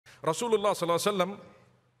Rasulullah sallallahu alaihi wasallam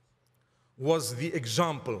was the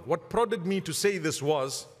example. What prodded me to say this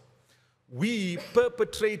was, we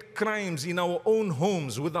perpetrate crimes in our own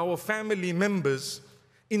homes with our family members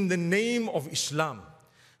in the name of Islam.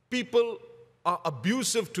 People are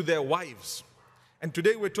abusive to their wives. And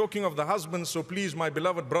today we're talking of the husbands, so please, my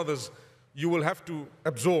beloved brothers, you will have to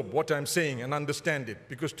absorb what I'm saying and understand it,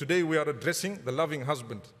 because today we are addressing the loving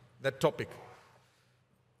husband, that topic.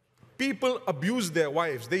 People abuse their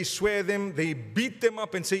wives. They swear them, they beat them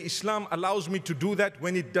up and say, Islam allows me to do that,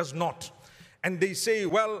 when it does not. And they say,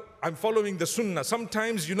 well, I'm following the sunnah.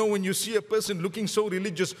 Sometimes, you know, when you see a person looking so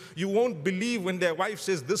religious, you won't believe when their wife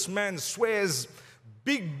says, this man swears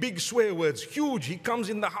big swear words, huge. He comes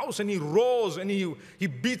in the house and he roars and he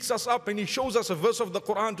beats us up and he shows us a verse of the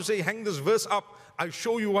Quran to say, hang this verse up. I'll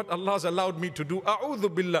show you what Allah has allowed me to do.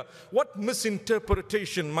 A'udhu billah. What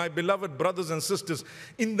misinterpretation, my beloved brothers and sisters,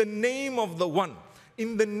 in the name of the one,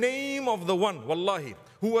 wallahi,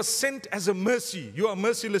 who was sent as a mercy. You are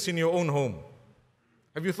merciless in your own home.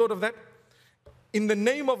 Have you thought of that? In the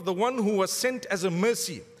name of the one who was sent as a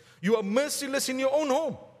mercy, you are merciless in your own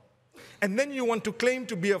home. And then you want to claim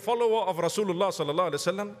to be a follower of Rasulullah sallallahu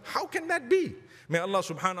alaihi wasallam. How can that be? May Allah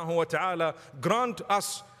subhanahu wa ta'ala grant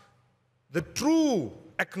us the true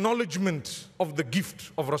acknowledgement of the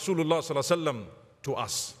gift of Rasulullah sallallahu alaihi wasallam to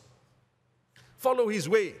us. Follow his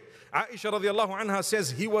way. Aisha radiallahu anha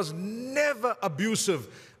says he was never abusive.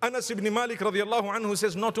 Anas ibn Malik radiallahu anhu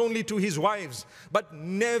says not only to his wives, but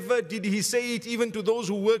never did he say it even to those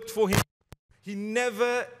who worked for him. He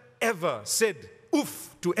never ever said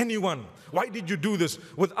oof to anyone. Why did you do this?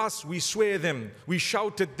 With us, we swear them, we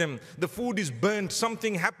shout at them, the food is burnt,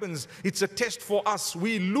 something happens, it's a test for us,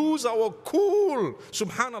 we lose our cool.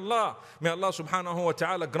 Subhanallah. May Allah subhanahu wa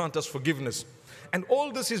ta'ala grant us forgiveness. And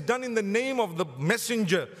all this is done in the name of the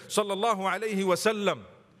Messenger sallallahu alayhi wa sallam.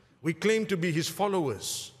 We claim to be his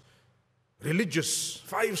followers. Religious,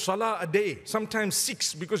 5 salah a day, sometimes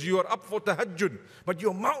 6 because you are up for tahajjud, but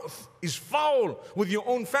your mouth is foul with your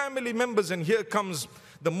own family members. And here comes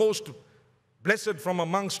the most blessed from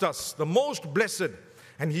amongst us, the most blessed,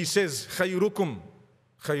 and he says, khayrukum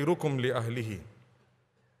li ahlihi. Do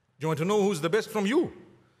you want to know who's the best from you?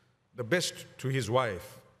 The best to his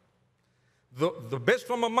wife. The best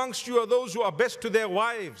from amongst you are those who are best to their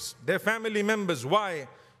wives, their family members. Why?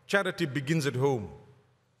 Charity begins at home.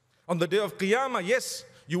 On the day of Qiyamah, yes,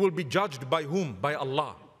 you will be judged by whom? By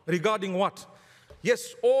Allah. Regarding what?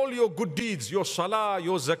 Yes, all your good deeds, your salah,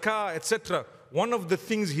 your zakah, etc. One of the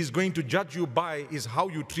things he's going to judge you by is how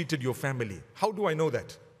you treated your family. How do I know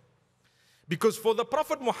that? Because for the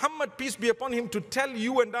Prophet Muhammad, peace be upon him, to tell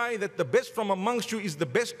you and I that the best from amongst you is the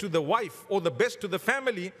best to the wife or the best to the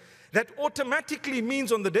family, that automatically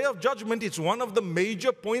means on the day of judgment, it's one of the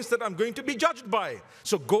major points that I'm going to be judged by.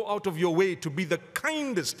 So go out of your way to be the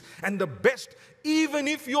kindest and the best, even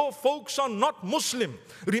if your folks are not Muslim.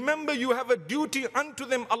 Remember, you have a duty unto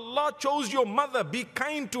them. Allah chose your mother. Be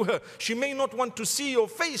kind to her. She may not want to see your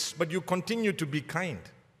face, but you continue to be kind.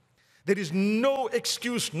 There is no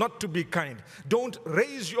excuse not to be kind. Don't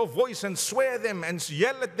raise your voice and swear them and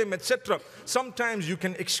yell at them, etc. Sometimes you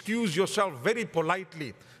can excuse yourself very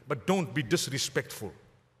politely, but don't be disrespectful.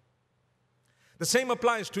 The same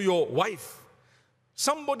applies to your wife.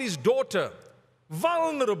 Somebody's daughter,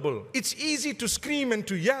 vulnerable. It's easy to scream and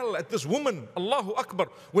to yell at this woman, Allahu Akbar.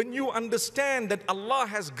 When you understand that Allah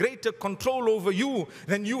has greater control over you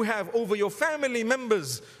than you have over your family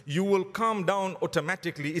members, you will calm down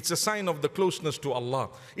automatically. It's a sign of the closeness to Allah.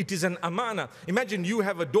 It is an amana. Imagine you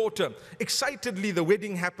have a daughter. Excitedly the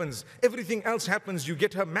wedding happens. Everything else happens. You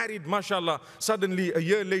get her married, mashallah. Suddenly a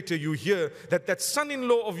year later you hear that that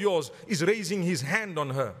son-in-law of yours is raising his hand on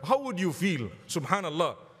her. How would you feel?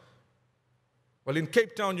 Subhanallah. Well, in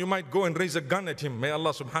Cape Town, you might go and raise a gun at him. May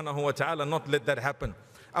Allah subhanahu wa ta'ala not let that happen.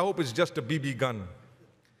 I hope it's just a BB gun.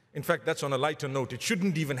 In fact, that's on a lighter note. It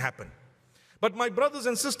shouldn't even happen. But my brothers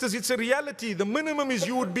and sisters, it's a reality. The minimum is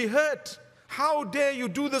you would be hurt. How dare you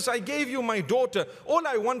do this? I gave you my daughter. All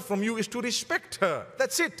I want from you is to respect her.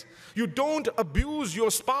 That's it. You don't abuse your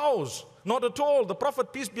spouse. Not at all. The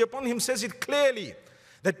Prophet, peace be upon him, says it clearly,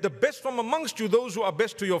 that the best from amongst you, those who are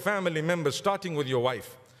best to your family members, starting with your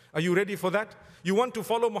wife. Are you ready for that? You want to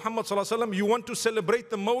follow Muhammad sallallahu alaihi wasallam? You want to celebrate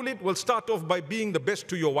the Mawlid? Well, start off by being the best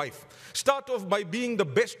to your wife. Start off by being the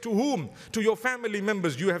best to whom? To your family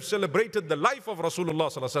members. You have celebrated the life of Rasulullah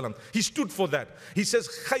sallallahu alaihi wasallam. He stood for that. He says,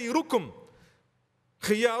 khayrukum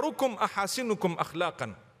khiyarukum ahasinukum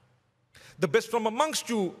akhlaqan. The best from amongst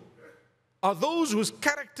you are those whose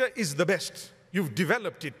character is the best. You've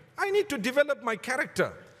developed it. I need to develop my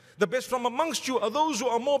character. The best from amongst you are those who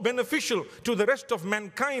are more beneficial to the rest of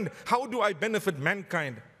mankind. How do I benefit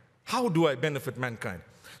mankind? How do I benefit mankind?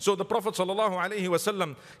 So the Prophet sallallahu alayhi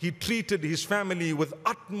wasallam, he treated his family with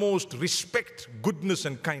utmost respect, goodness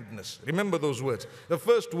and kindness. Remember those words, the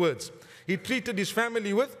first words. He treated his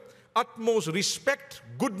family with utmost respect,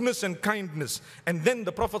 goodness and kindness. And then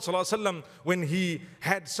the Prophet ﷺ, when he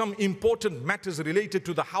had some important matters related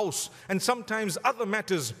to the house and sometimes other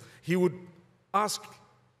matters, he would ask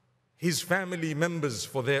his family members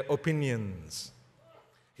for their opinions.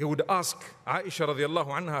 He would ask Aisha radiallahu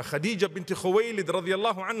anha, Khadija bint Khuwaylid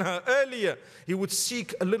radiallahu anha earlier. He would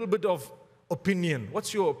seek a little bit of opinion.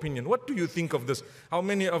 What's your opinion? What do you think of this? How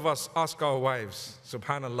many of us ask our wives?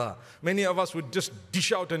 Subhanallah. Many of us would just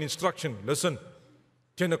dish out an instruction. Listen,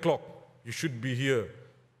 10 o'clock, you should be here.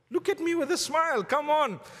 Look at me with a smile. Come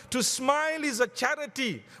on. To smile is a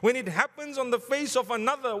charity. When it happens on the face of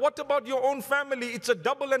another, what about your own family? It's a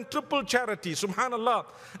double and triple charity. Subhanallah.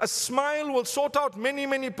 A smile will sort out many,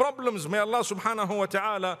 many problems. May Allah subhanahu wa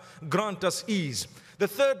ta'ala grant us ease. The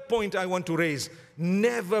third point I want to raise,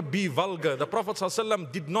 never be vulgar. The Prophet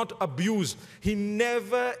ﷺ did not abuse. He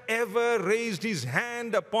never ever raised his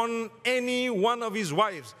hand upon any one of his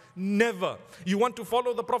wives. Never. You want to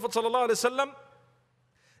follow the Prophet ﷺ?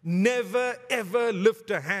 Never ever lift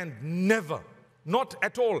a hand. Never. Not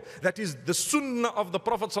at all. That is the sunnah of the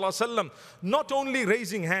Prophet ﷺ. Not only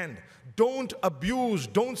raising hand. Don't abuse.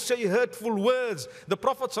 Don't say hurtful words. The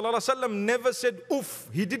Prophet ﷺ never said oof.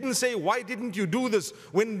 He didn't say, why didn't you do this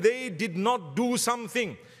when they did not do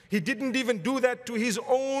something. He didn't even do that to his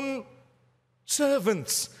own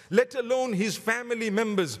servants, let alone his family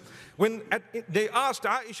members. When they asked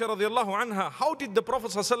Aisha radiallahu anha, how did the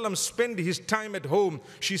Prophet ﷺ spend his time at home?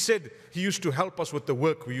 She said, he used to help us with the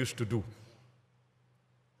work we used to do.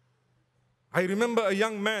 I remember a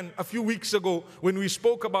young man a few weeks ago when we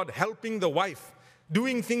spoke about helping the wife,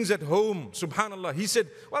 doing things at home, subhanallah. He said,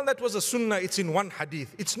 well, that was a sunnah, it's in one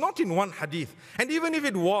hadith. It's not in one hadith. And even if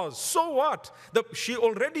it was, so what? She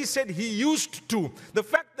already said he used to. The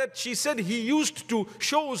fact that she said he used to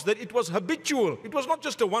shows that it was habitual. It was not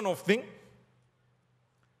just a one-off thing.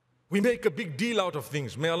 We make a big deal out of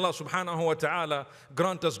things. May Allah subhanahu wa ta'ala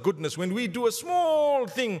grant us goodness. When we do a small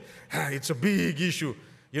thing, it's a big issue.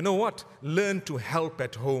 You know what? Learn to help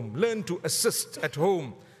at home. Learn to assist at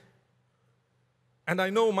home. And I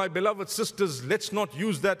know, my beloved sisters, let's not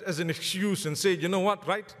use that as an excuse and say, you know what,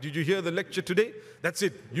 right? Did you hear the lecture today? That's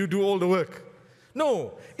it. You do all the work.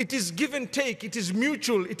 No, it is give and take. It is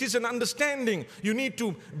mutual. It is an understanding. You need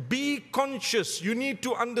to be conscious. You need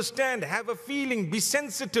to understand, have a feeling, be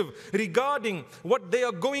sensitive regarding what they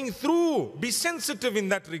are going through. Be sensitive in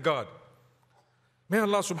that regard. May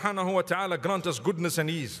Allah subhanahu wa ta'ala grant us goodness and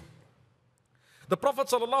ease. The Prophet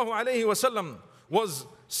sallallahu alayhi wasallam was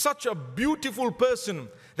such a beautiful person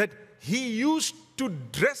that he used to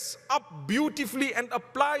dress up beautifully and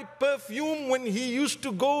apply perfume when he used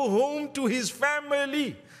to go home to his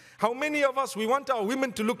family. How many of us, we want our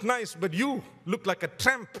women to look nice, but you look like a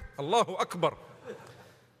tramp. Allahu Akbar.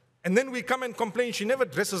 And then we come and complain, she never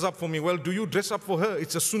dresses up for me. Well, do you dress up for her?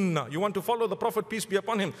 It's a sunnah. You want to follow the Prophet, peace be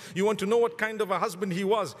upon him. You want to know what kind of a husband he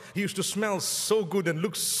was. He used to smell so good and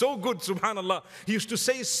look so good, subhanallah. He used to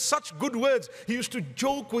say such good words. He used to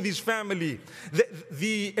joke with his family.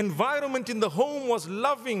 The environment in the home was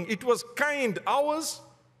loving. It was kind. Ours,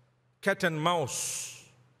 cat and mouse.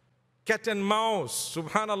 Cat and mouse,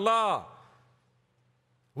 subhanallah.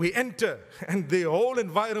 We enter and the whole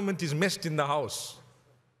environment is messed in the house.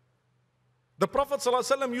 The Prophet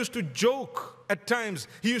ﷺ used to joke at times.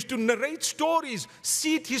 He used to narrate stories,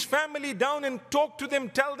 seat his family down and talk to them,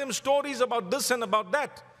 tell them stories about this and about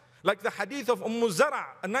that. Like the hadith of Zara,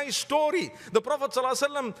 a nice story. The Prophet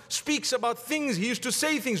ﷺ speaks about things. He used to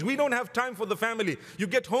say things. We don't have time for the family. You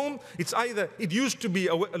get home, it's either, it used to be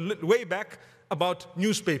a way back about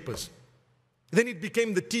newspapers. Then it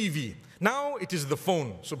became the TV. Now it is the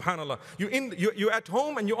phone, subhanallah. You're at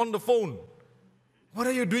home and you're on the phone. What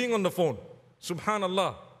are you doing on the phone?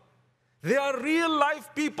 Subhanallah. There are real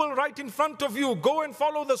life people right in front of you. Go and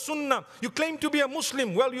follow the sunnah. You claim to be a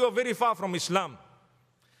Muslim. Well, you are very far from Islam.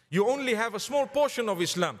 You only have a small portion of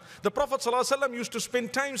Islam. The Prophet ﷺ used to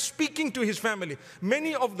spend time speaking to his family.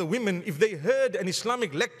 Many of the women, if they heard an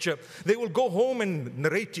Islamic lecture, they will go home and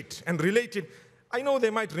narrate it and relate it. I know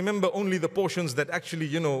they might remember only the portions that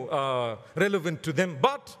actually, are relevant to them.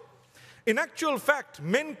 But in actual fact,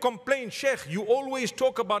 men complain, Sheikh, you always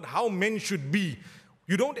talk about how men should be.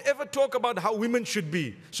 You don't ever talk about how women should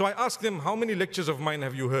be. So I ask them, how many lectures of mine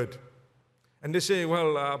have you heard? And they say,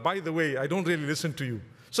 well, by the way, I don't really listen to you.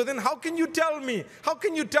 So then how can you tell me? How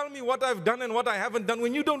can you tell me what I've done and what I haven't done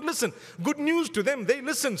when you don't listen? Good news to them, they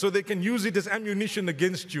listen so they can use it as ammunition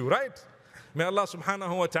against you, right? May Allah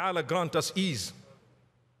subhanahu wa ta'ala grant us ease.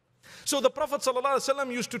 So the Prophet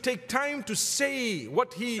ﷺ used to take time to say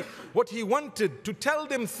what he wanted, to tell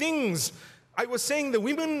them things. I was saying the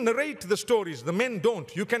women narrate the stories, the men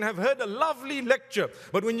don't. You can have heard a lovely lecture,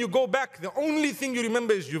 but when you go back, the only thing you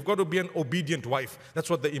remember is you've got to be an obedient wife. That's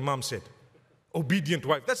what the Imam said. Obedient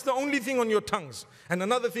wife. That's the only thing on your tongues. And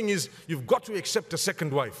another thing is you've got to accept a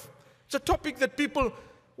second wife. It's a topic that people,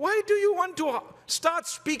 why do you want to start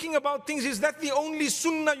speaking about things? Is that the only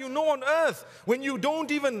sunnah you know on earth when you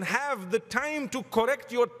don't even have the time to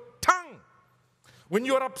correct your tongue? When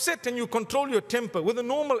you're upset and you control your temper, with a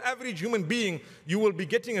normal average human being, you will be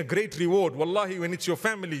getting a great reward. Wallahi, when it's your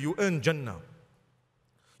family, you earn Jannah.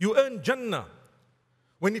 You earn Jannah.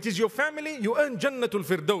 When it is your family, you earn Jannatul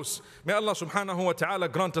Firdaus. May Allah subhanahu wa ta'ala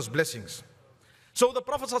grant us blessings. So the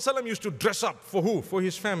Prophet ﷺ used to dress up for who? For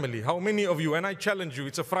his family. How many of you, and I challenge you,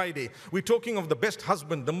 it's a Friday, we're talking of the best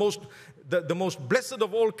husband, the most blessed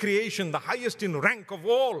of all creation, the highest in rank of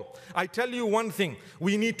all. I tell you one thing,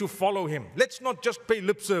 we need to follow him. Let's not just pay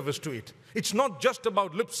lip service to it. It's not just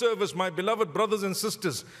about lip service, my beloved brothers and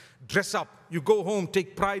sisters. Dress up. You go home,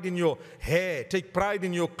 take pride in your hair, take pride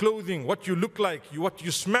in your clothing, what you look like, what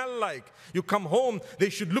you smell like. You come home, they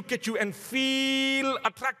should look at you and feel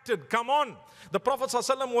attracted. Come on. The Prophet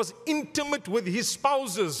ﷺ was intimate with his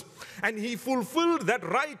spouses and he fulfilled that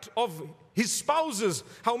right of his spouses.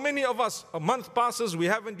 How many of us, a month passes, we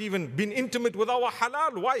haven't even been intimate with our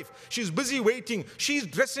halal wife. She's busy waiting. She's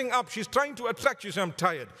dressing up. She's trying to attract you. Say, I'm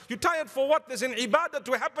tired. You tired for what? There's an ibadah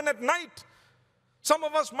to happen at night. Some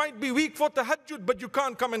of us might be weak for tahajjud, but you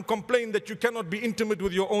can't come and complain that you cannot be intimate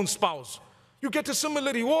with your own spouse. You get a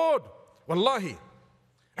similar reward. Wallahi.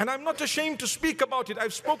 And I'm not ashamed to speak about it.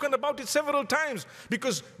 I've spoken about it several times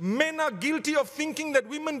because men are guilty of thinking that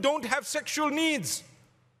women don't have sexual needs.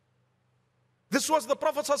 This was the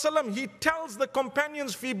Prophet ﷺ. He tells the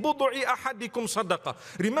companions, "Fi budu'i ahadikum sadaqa."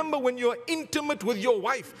 Remember, when you're intimate with your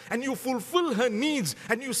wife and you fulfill her needs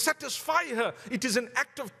and you satisfy her, it is an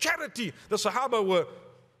act of charity. The Sahaba were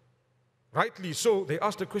rightly so. They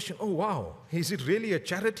asked a question, oh wow, is it really a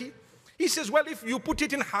charity? He says, well, if you put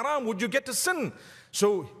it in haram, would you get a sin?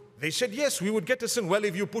 So they said, yes, we would get a sin. Well,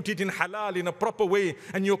 if you put it in halal in a proper way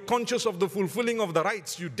and you're conscious of the fulfilling of the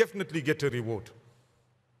rights, you definitely get a reward.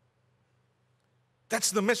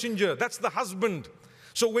 That's the messenger, that's the husband.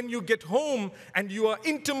 So when you get home and you are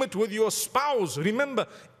intimate with your spouse, remember,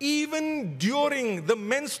 even during the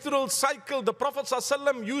menstrual cycle, the Prophet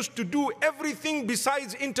ﷺ used to do everything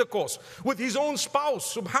besides intercourse with his own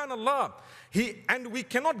spouse, subhanallah. And we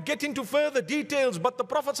cannot get into further details, but the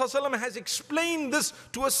Prophet ﷺ has explained this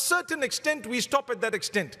to a certain extent. We stop at that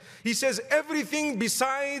extent. He says everything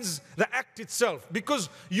besides the act itself, because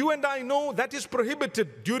you and I know that is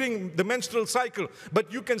prohibited during the menstrual cycle,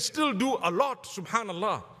 but you can still do a lot,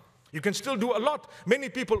 subhanallah. You can still do a lot. Many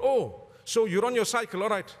people, oh, so you're on your cycle, all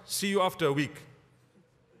right, see you after a week.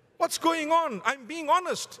 What's going on? I'm being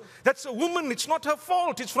honest. That's a woman, it's not her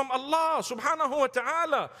fault. It's from Allah subhanahu wa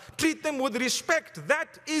ta'ala. Treat them with respect.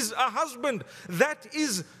 That is a husband. That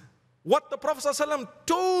is what the Prophet ﷺ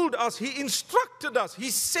told us. He instructed us.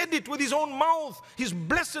 He said it with his own mouth, his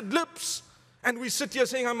blessed lips. And we sit here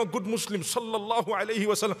saying, I'm a good Muslim, sallallahu alayhi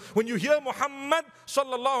wa sallam. When you hear Muhammed,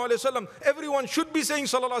 sallallahu alayhi wa sallam, everyone should be saying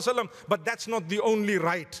sallallahu alayhi wa sallam, but that's not the only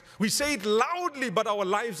right. We say it loudly, but our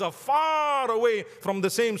lives are far away from the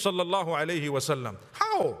same sallallahu alayhi wa sallam.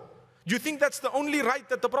 How? Do you think that's the only right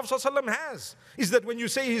that the Prophet ﷺ has? Is that when you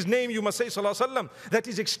say his name, you must say sallallahu alayhi wa sallam? That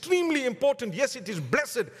is extremely important. Yes, it is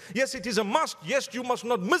blessed. Yes, it is a must. Yes, you must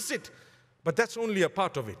not miss it. But that's only a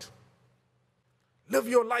part of it. Live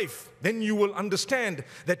your life, then you will understand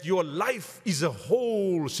that your life is a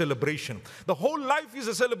whole celebration. The whole life is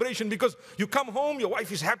a celebration because you come home, your wife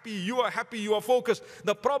is happy, you are focused.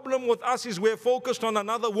 The problem with us is we're focused on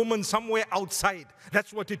another woman somewhere outside.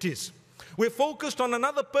 That's what it is. We're focused on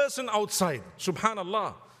another person outside.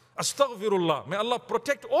 Subhanallah. Astaghfirullah. May Allah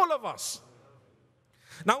protect all of us.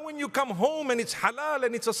 Now when you come home and it's halal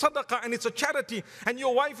and it's a sadaqah and it's a charity and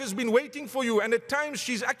your wife has been waiting for you and at times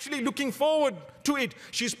she's actually looking forward to it.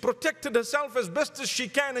 She's protected herself as best as she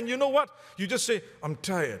can, and you know what? You just say, I'm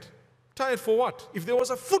tired. Tired for what? If there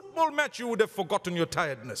was a football match, you would have forgotten your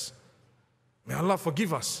tiredness. May Allah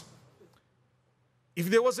forgive us. If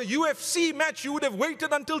there was a UFC match, you would have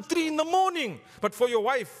waited until 3 in the morning. But for your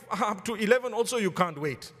wife, up to 11 also you can't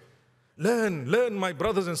wait. Learn, my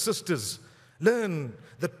brothers and sisters. Learn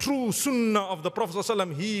the true sunnah of the Prophet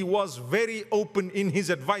ﷺ. He was very open in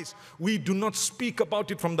his advice. We do not speak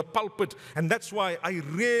about it from the pulpit, and that's why I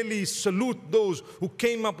really salute those who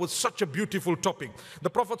came up with such a beautiful topic. The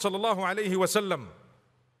Prophet ﷺ,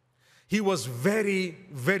 he was very,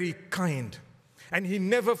 very kind. And he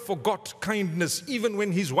never forgot kindness. Even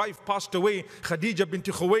when his wife passed away, Khadija bint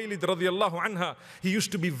Khuwaylid radiyallahu anha, he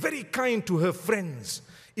used to be very kind to her friends.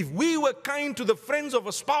 If we were kind to the friends of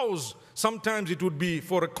a spouse, sometimes it would be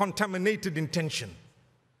for a contaminated intention.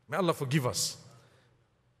 May Allah forgive us.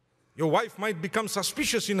 Your wife might become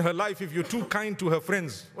suspicious in her life if you're too kind to her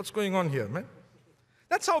friends. What's going on here, man?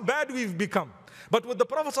 That's how bad we've become. But with the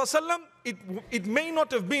Prophet ﷺ, it may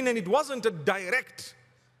not have been, and it wasn't a direct,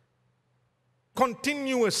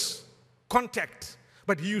 continuous contact.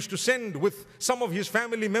 But he used to send with some of his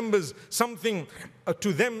family members something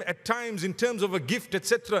to them at times in terms of a gift,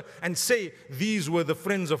 etc. and say, these were the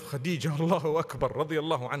friends of Khadija, Allahu Akbar,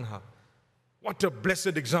 radiyallahu anha. What a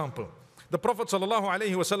blessed example. The Prophet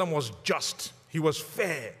ﷺ was just. He was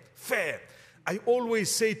fair. I always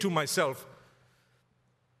say to myself,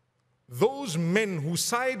 those men who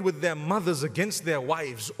side with their mothers against their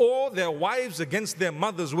wives, or their wives against their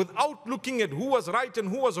mothers, without looking at who was right and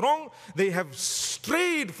who was wrong, they have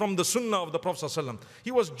strayed from the sunnah of the Prophet ﷺ.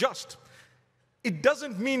 He was just. It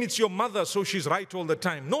doesn't mean it's your mother, so she's right all the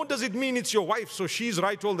time. Nor does it mean it's your wife, so she's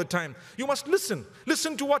right all the time. You must listen.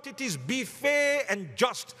 Listen to what it is. Be fair and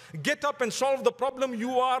just. Get up and solve the problem.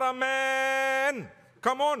 You are a man.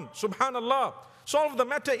 Come on, subhanallah. Solve the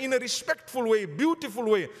matter in a respectful way, beautiful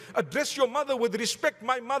way. Address your mother with respect.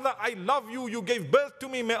 My mother, I love you. You gave birth to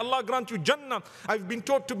me. May Allah grant you Jannah. I've been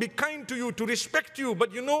taught to be kind to you, to respect you.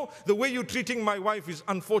 But you know, the way you're treating my wife is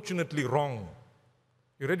unfortunately wrong.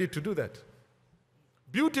 You ready to do that?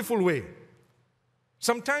 Beautiful way.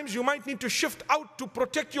 Sometimes you might need to shift out to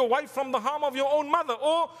protect your wife from the harm of your own mother,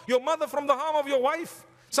 or your mother from the harm of your wife.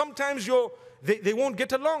 Sometimes they won't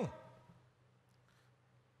get along.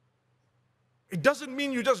 It doesn't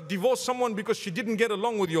mean you just divorce someone because she didn't get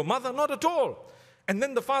along with your mother, not at all. And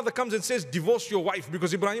then the father comes and says, divorce your wife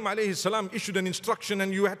because Ibrahim alayhi salam issued an instruction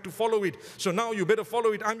and you had to follow it. So now you better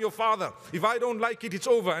follow it. I'm your father. If I don't like it, it's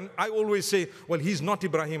over. And I always say, well, he's not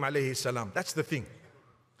Ibrahim alayhi salam. That's the thing.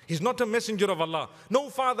 He's not a messenger of Allah. No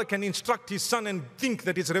father can instruct his son and think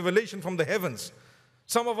that it's revelation from the heavens.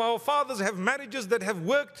 Some of our fathers have marriages that have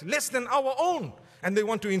worked less than our own, and they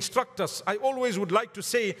want to instruct us. I always would like to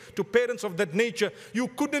say to parents of that nature, you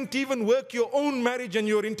couldn't even work your own marriage and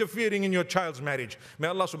you're interfering in your child's marriage. May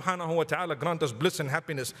Allah subhanahu wa ta'ala grant us bliss and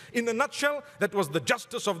happiness. In a nutshell, that was the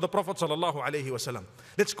justice of the Prophet sallallahu alayhi wasallam.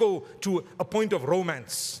 Let's go to a point of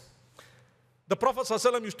romance. The Prophet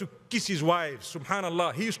ﷺ used to kiss his wives,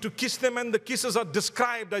 subhanallah. He used to kiss them, and the kisses are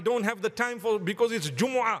described. I don't have the time for because it's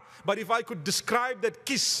Jummah. But if I could describe that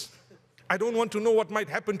kiss, I don't want to know what might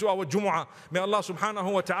happen to our Jummah. May Allah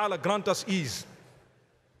subhanahu wa ta'ala grant us ease.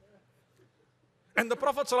 And the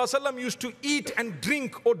Prophet ﷺ used to eat and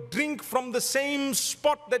drink, or drink from the same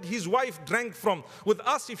spot that his wife drank from. With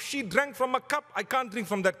us, if she drank from a cup, I can't drink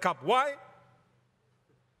from that cup. Why?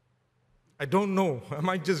 I don't know. I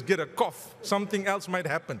might just get a cough. Something else might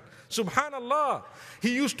happen. Subhanallah.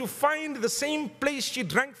 He used to find the same place she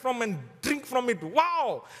drank from and drink from it.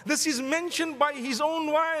 Wow. This is mentioned by his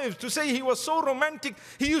own wives to say he was so romantic.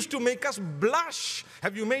 He used to make us blush.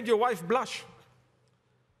 Have you made your wife blush?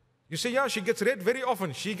 You say, yeah, she gets red very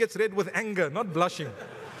often. She gets red with anger, not blushing.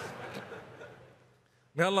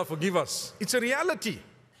 May Allah forgive us. It's a reality.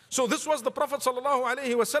 So this was the Prophet sallallahu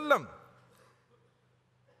alaihi wasallam.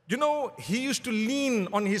 You know, he used to lean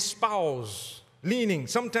on his spouse, leaning.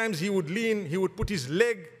 Sometimes he would lean, he would put his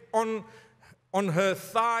leg on her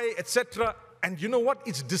thigh, etc. And you know what?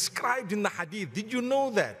 It's described in the hadith. Did you know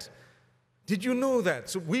that? Did you know that?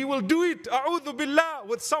 So we will do it, a'udhu billah,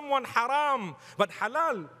 with someone haram. But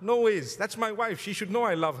halal, no ways. That's my wife. She should know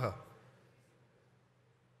I love her.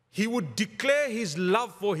 He would declare his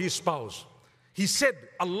love for his spouse. He said,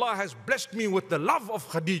 Allah has blessed me with the love of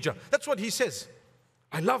Khadija. That's what he says.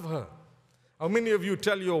 I love her. How many of you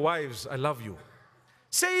tell your wives, I love you?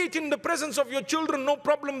 Say it in the presence of your children, no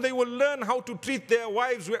problem. They will learn how to treat their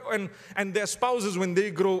wives and their spouses when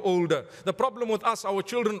they grow older. The problem with us, our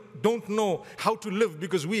children don't know how to live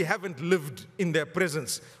because we haven't lived in their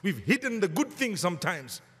presence. We've hidden the good things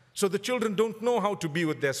sometimes. So the children don't know how to be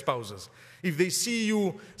with their spouses. If they see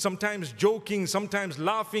you sometimes joking, sometimes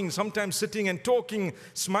laughing, sometimes sitting and talking,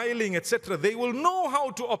 smiling, etc., they will know how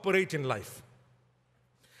to operate in life.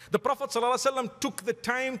 The Prophet ﷺ took the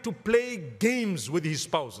time to play games with his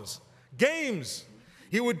spouses. Games.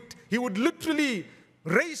 He would literally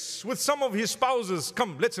race with some of his spouses.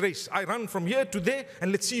 Come, let's race. I run from here to there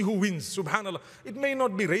and let's see who wins. Subhanallah. It may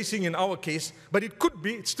not be racing in our case, but it could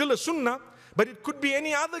be. It's still a sunnah, but it could be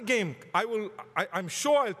any other game. I'm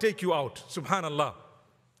sure I'll take you out. Subhanallah.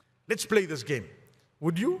 Let's play this game.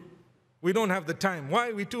 Would you? We don't have the time.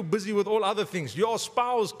 Why? We're too busy with all other things. Your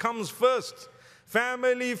spouse comes first.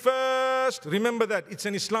 Family first. Remember that. It's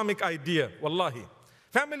an Islamic idea. Wallahi.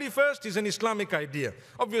 Family first is an Islamic idea.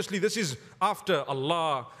 Obviously, this is after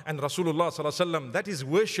Allah and Rasulullah sallallahu alaihi wasallam. That is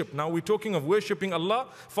worship. Now we're talking of worshipping Allah,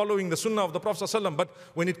 following the sunnah of the Prophet sallallahu alaihi wasallam. But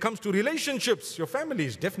when it comes to relationships, your family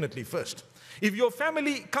is definitely first. If your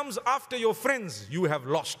family comes after your friends, you have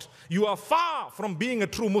lost. You are far from being a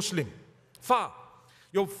true Muslim. Far.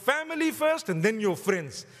 Your family first and then your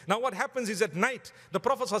friends. Now what happens is at night, the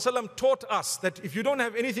Prophet ﷺ taught us that if you don't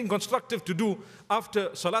have anything constructive to do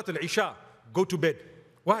after Salat al-Isha, go to bed.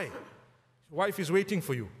 Why? Your wife is waiting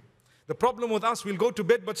for you. The problem with us, we'll go to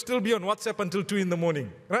bed but still be on WhatsApp until 2 in the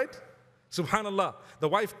morning. Right? Subhanallah. The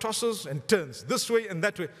wife tosses and turns this way and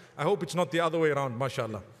that way. I hope it's not the other way around,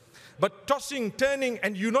 mashallah. But tossing, turning,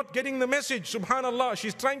 and you're not getting the message. Subhanallah.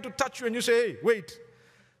 She's trying to touch you and you say, hey, wait.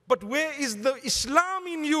 But where is the Islam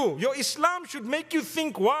in you? Your Islam should make you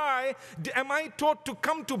think, why am I taught to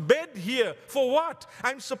come to bed here? For what?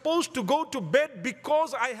 I'm supposed to go to bed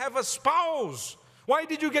because I have a spouse. Why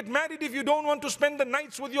did you get married if you don't want to spend the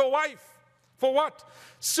nights with your wife? For what?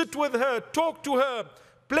 Sit with her, talk to her,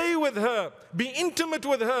 play with her, be intimate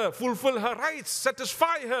with her, fulfill her rights,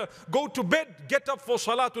 satisfy her, go to bed, get up for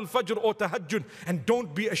Salatul Fajr or Tahajjud, and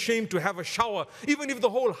don't be ashamed to have a shower. Even if the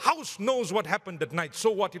whole house knows what happened at night,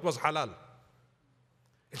 so what? It was halal.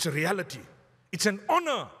 It's a reality. It's an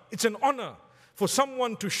honor. It's an honor for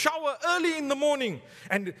someone to shower early in the morning,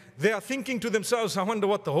 and they are thinking to themselves, I wonder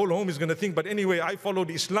what the whole home is going to think. But anyway, I followed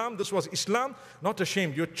Islam. This was Islam. Not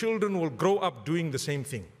ashamed. Your children will grow up doing the same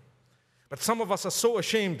thing. But some of us are so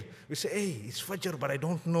ashamed. We say, hey, it's Fajr, but I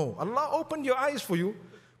don't know. Allah opened your eyes for you,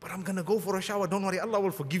 but I'm going to go for a shower. Don't worry, Allah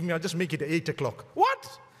will forgive me. I'll just make it at 8 o'clock.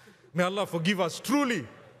 What? May Allah forgive us, truly.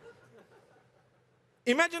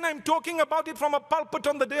 Imagine I'm talking about it from a pulpit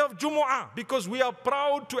on the day of Jummah, because we are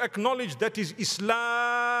proud to acknowledge that is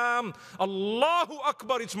Islam. Allahu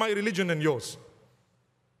Akbar, it's my religion and yours.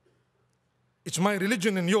 It's my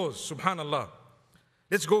religion and yours, subhanallah.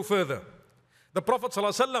 Let's go further. The Prophet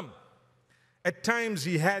ﷺ, at times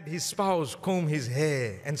he had his spouse comb his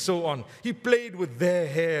hair and so on. He played with their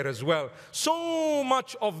hair as well. So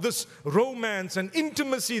much of this romance and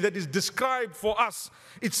intimacy that is described for us,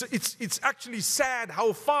 it's actually sad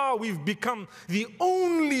how far we've become. The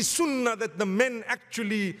only sunnah that the men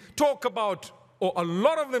actually talk about, or a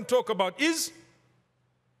lot of them talk about, is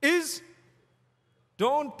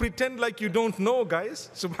don't pretend like you don't know,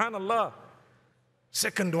 guys. Subhanallah.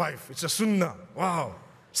 Second wife, it's a sunnah. Wow.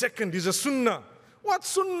 Second is a sunnah. What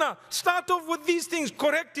sunnah? Start off with these things.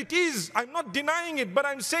 Correct, it is. I'm not denying it, but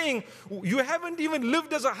I'm saying you haven't even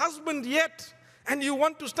lived as a husband yet, and you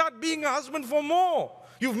want to start being a husband for more.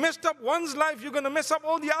 You've messed up one's life, you're going to mess up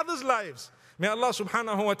all the others' lives. May Allah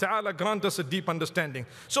subhanahu wa ta'ala grant us a deep understanding.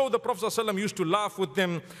 So the Prophet ﷺ used to laugh with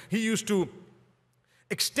them. He used to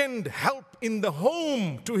extend help in the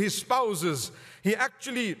home to his spouses.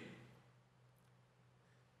 The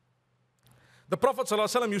Prophet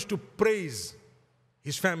ﷺ used to praise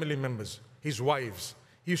his family members, his wives.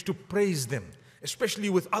 He used to praise them,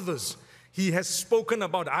 especially with others. He has spoken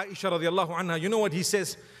about Aisha radiallahu anha. You know what he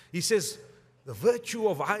says? He says, the virtue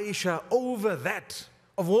of Aisha over that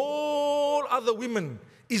of all other women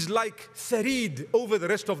is like tharid over the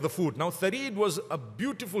rest of the food. Now tharid was a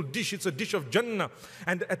beautiful dish. It's a dish of Jannah.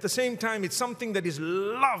 And at the same time, it's something that is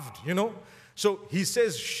loved, you know. So he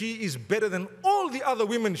says she is better than all the other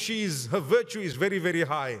women. Her virtue is very, very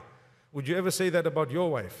high. Would you ever say that about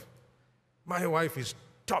your wife? My wife is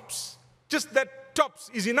tops. Just that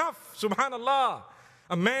tops is enough. Subhanallah.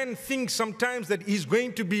 A man thinks sometimes that he's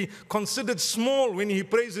going to be considered small when he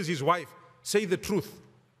praises his wife. Say the truth.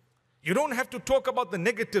 You don't have to talk about the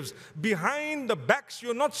negatives. Behind the backs,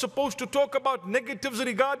 you're not supposed to talk about negatives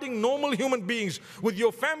regarding normal human beings. With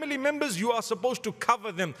your family members, you are supposed to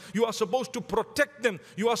cover them. You are supposed to protect them.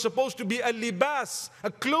 You are supposed to be a libas, a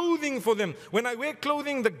clothing for them. When I wear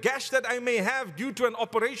clothing, the gash that I may have due to an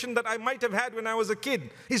operation that I might have had when I was a kid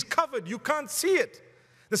is covered. You can't see it.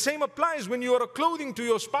 The same applies when you are a clothing to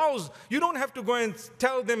your spouse. You don't have to go and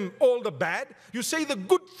tell them all the bad. You say the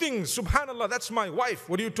good things. Subhanallah, that's my wife.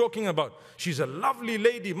 What are you talking about? She's a lovely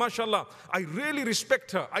lady, mashallah. I really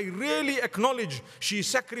respect her. I really acknowledge she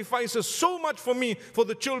sacrifices so much for me, for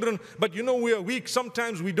the children. But you know, we are weak.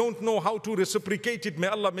 Sometimes we don't know how to reciprocate it. May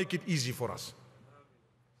Allah make it easy for us.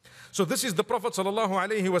 So this is the Prophet sallallahu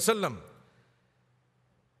alayhi wasallam.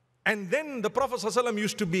 And then the Prophet sallallahu alayhi wasallam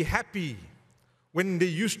used to be happy when they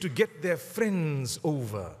used to get their friends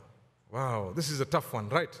over. Wow, this is a tough one,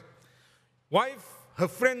 right? Wife, her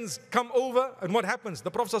friends come over, and what happens?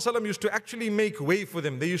 The Prophet ﷺ used to actually make way for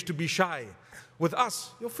them. They used to be shy. With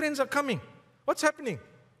us, your friends are coming. What's happening?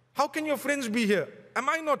 How can your friends be here? Am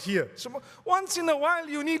I not here? So once in a while,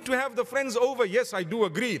 you need to have the friends over. Yes, I do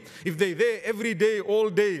agree. If they're there every day, all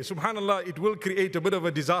day, subhanAllah, it will create a bit of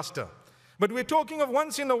a disaster. But we're talking of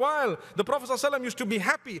once in a while. The Prophet ﷺ used to be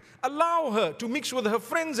happy. Allow her to mix with her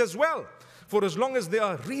friends as well. For as long as they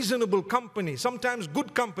are reasonable company, sometimes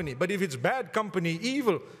good company, but if it's bad company,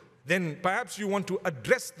 evil, then perhaps you want to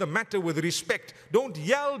address the matter with respect. Don't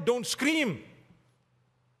yell, don't scream.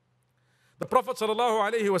 The Prophet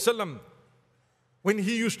ﷺ, when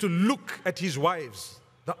he used to look at his wives,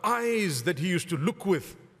 the eyes that he used to look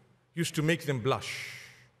with used to make them blush.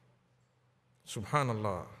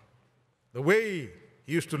 Subhanallah. The way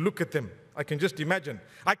he used to look at them, I can just imagine.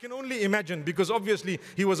 I can only imagine, because obviously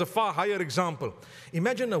he was a far higher example.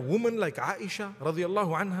 Imagine a woman like Aisha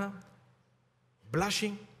radiallahu anha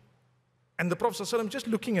blushing, and the Prophet ﷺ just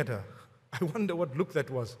looking at her. I wonder what look that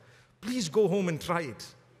was. Please go home and try it.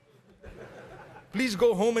 Please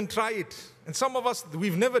go home and try it. And some of us,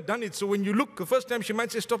 we've never done it, so when you look, the first time she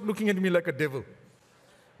might say, stop looking at me like a devil.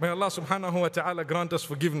 May Allah subhanahu wa ta'ala grant us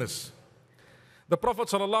forgiveness. The Prophet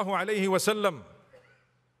sallallahu alayhi wasallam,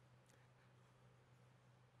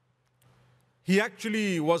 he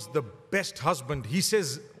actually was the best husband. He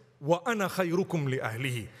says, وَأَنَا خَيْرُكُمْ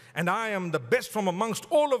لِأَهْلِهِ. And I am the best from amongst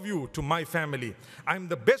all of you to my family. I am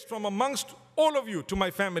the best from amongst all of you to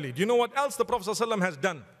my family. Do you know what else the Prophet ﷺ has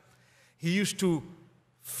done? He used to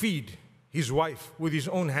feed his wife with his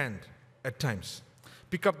own hand at times.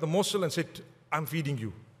 Pick up the morsel and say, I'm feeding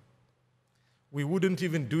you. We wouldn't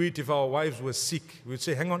even do it if our wives were sick. We would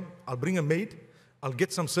say, hang on, I'll bring a maid, I'll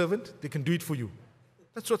get some servant, they can do it for you.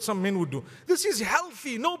 That's what some men would do. This is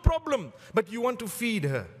healthy, no problem. But you want to feed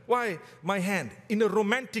her. Why? My hand, in a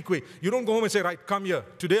romantic way. You don't go home and say, right, come here.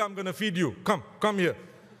 Today I'm going to feed you. Come here.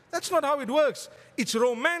 That's not how it works. It's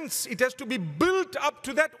romance. It has to be built up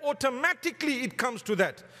to that. Automatically it comes to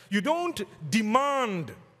that. You don't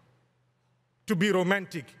demand to be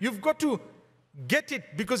romantic. You've got to get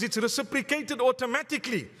it because it's reciprocated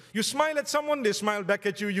automatically. You smile at someone, they smile back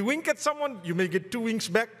at you. You wink at someone, you may get 2 winks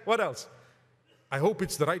back. What else? I hope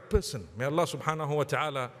it's the right person. May Allah subhanahu wa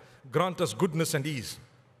ta'ala grant us goodness and ease.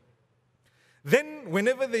 Then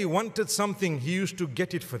whenever they wanted something, he used to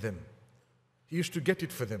get it for them. He used to get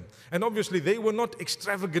it for them. And obviously they were not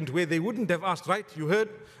extravagant where they wouldn't have asked, right? You heard,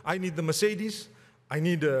 I need the Mercedes, I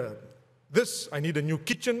need this, I need a new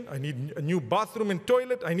kitchen, I need a new bathroom and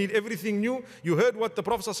toilet, I need everything new. You heard what the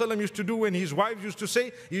Prophet ﷺ used to do when his wives used to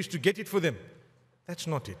say, he used to get it for them. That's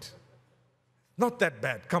not it. Not that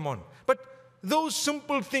bad, come on. But those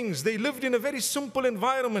simple things, they lived in a very simple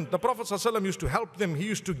environment. The Prophet ﷺ used to help them. He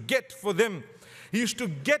used to get for them. He used to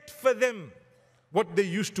get for them what they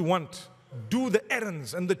used to want. Do the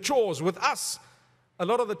errands and the chores with us. A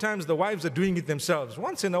lot of the times the wives are doing it themselves.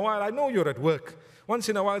 Once in a while, I know you're at work. Once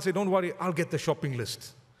in a while, say, don't worry, I'll get the shopping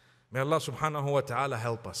list. May Allah subhanahu wa ta'ala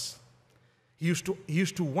help us. He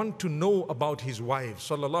used to want to know about his wives,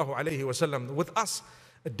 sallallahu alayhi wa sallam. With us,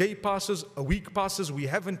 a day passes, a week passes,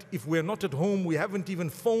 if we're not at home, we haven't even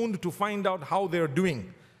phoned to find out how they're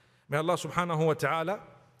doing. May Allah subhanahu wa ta'ala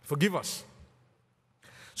forgive us.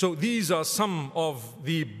 So these are some of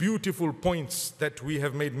the beautiful points that we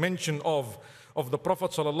have made mention of the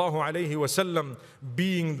Prophet sallallahu alayhi wa sallam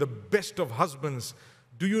being the best of husbands.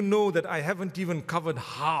 Do you know that I haven't even covered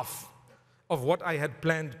half of what I had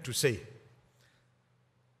planned to say?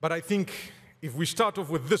 But I think if we start off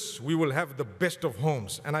with this, we will have the best of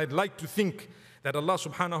homes. And I'd like to think that Allah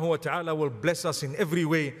subhanahu wa ta'ala will bless us in every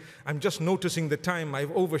way. I'm just noticing the time.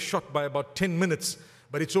 I've overshot by about 10 minutes.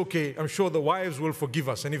 But it's okay. I'm sure the wives will forgive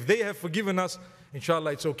us. And if they have forgiven us,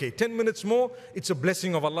 inshallah, it's okay. 10 minutes more, it's a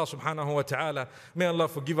blessing of Allah subhanahu wa ta'ala. May Allah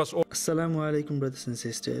forgive us all. Assalamu alaikum, brothers and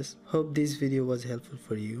sisters. Hope this video was helpful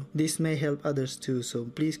for you. This may help others too, so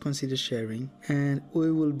please consider sharing. And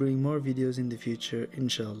we will bring more videos in the future,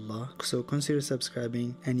 inshallah. So consider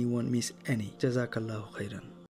subscribing and you won't miss any. Jazakallahu khairan.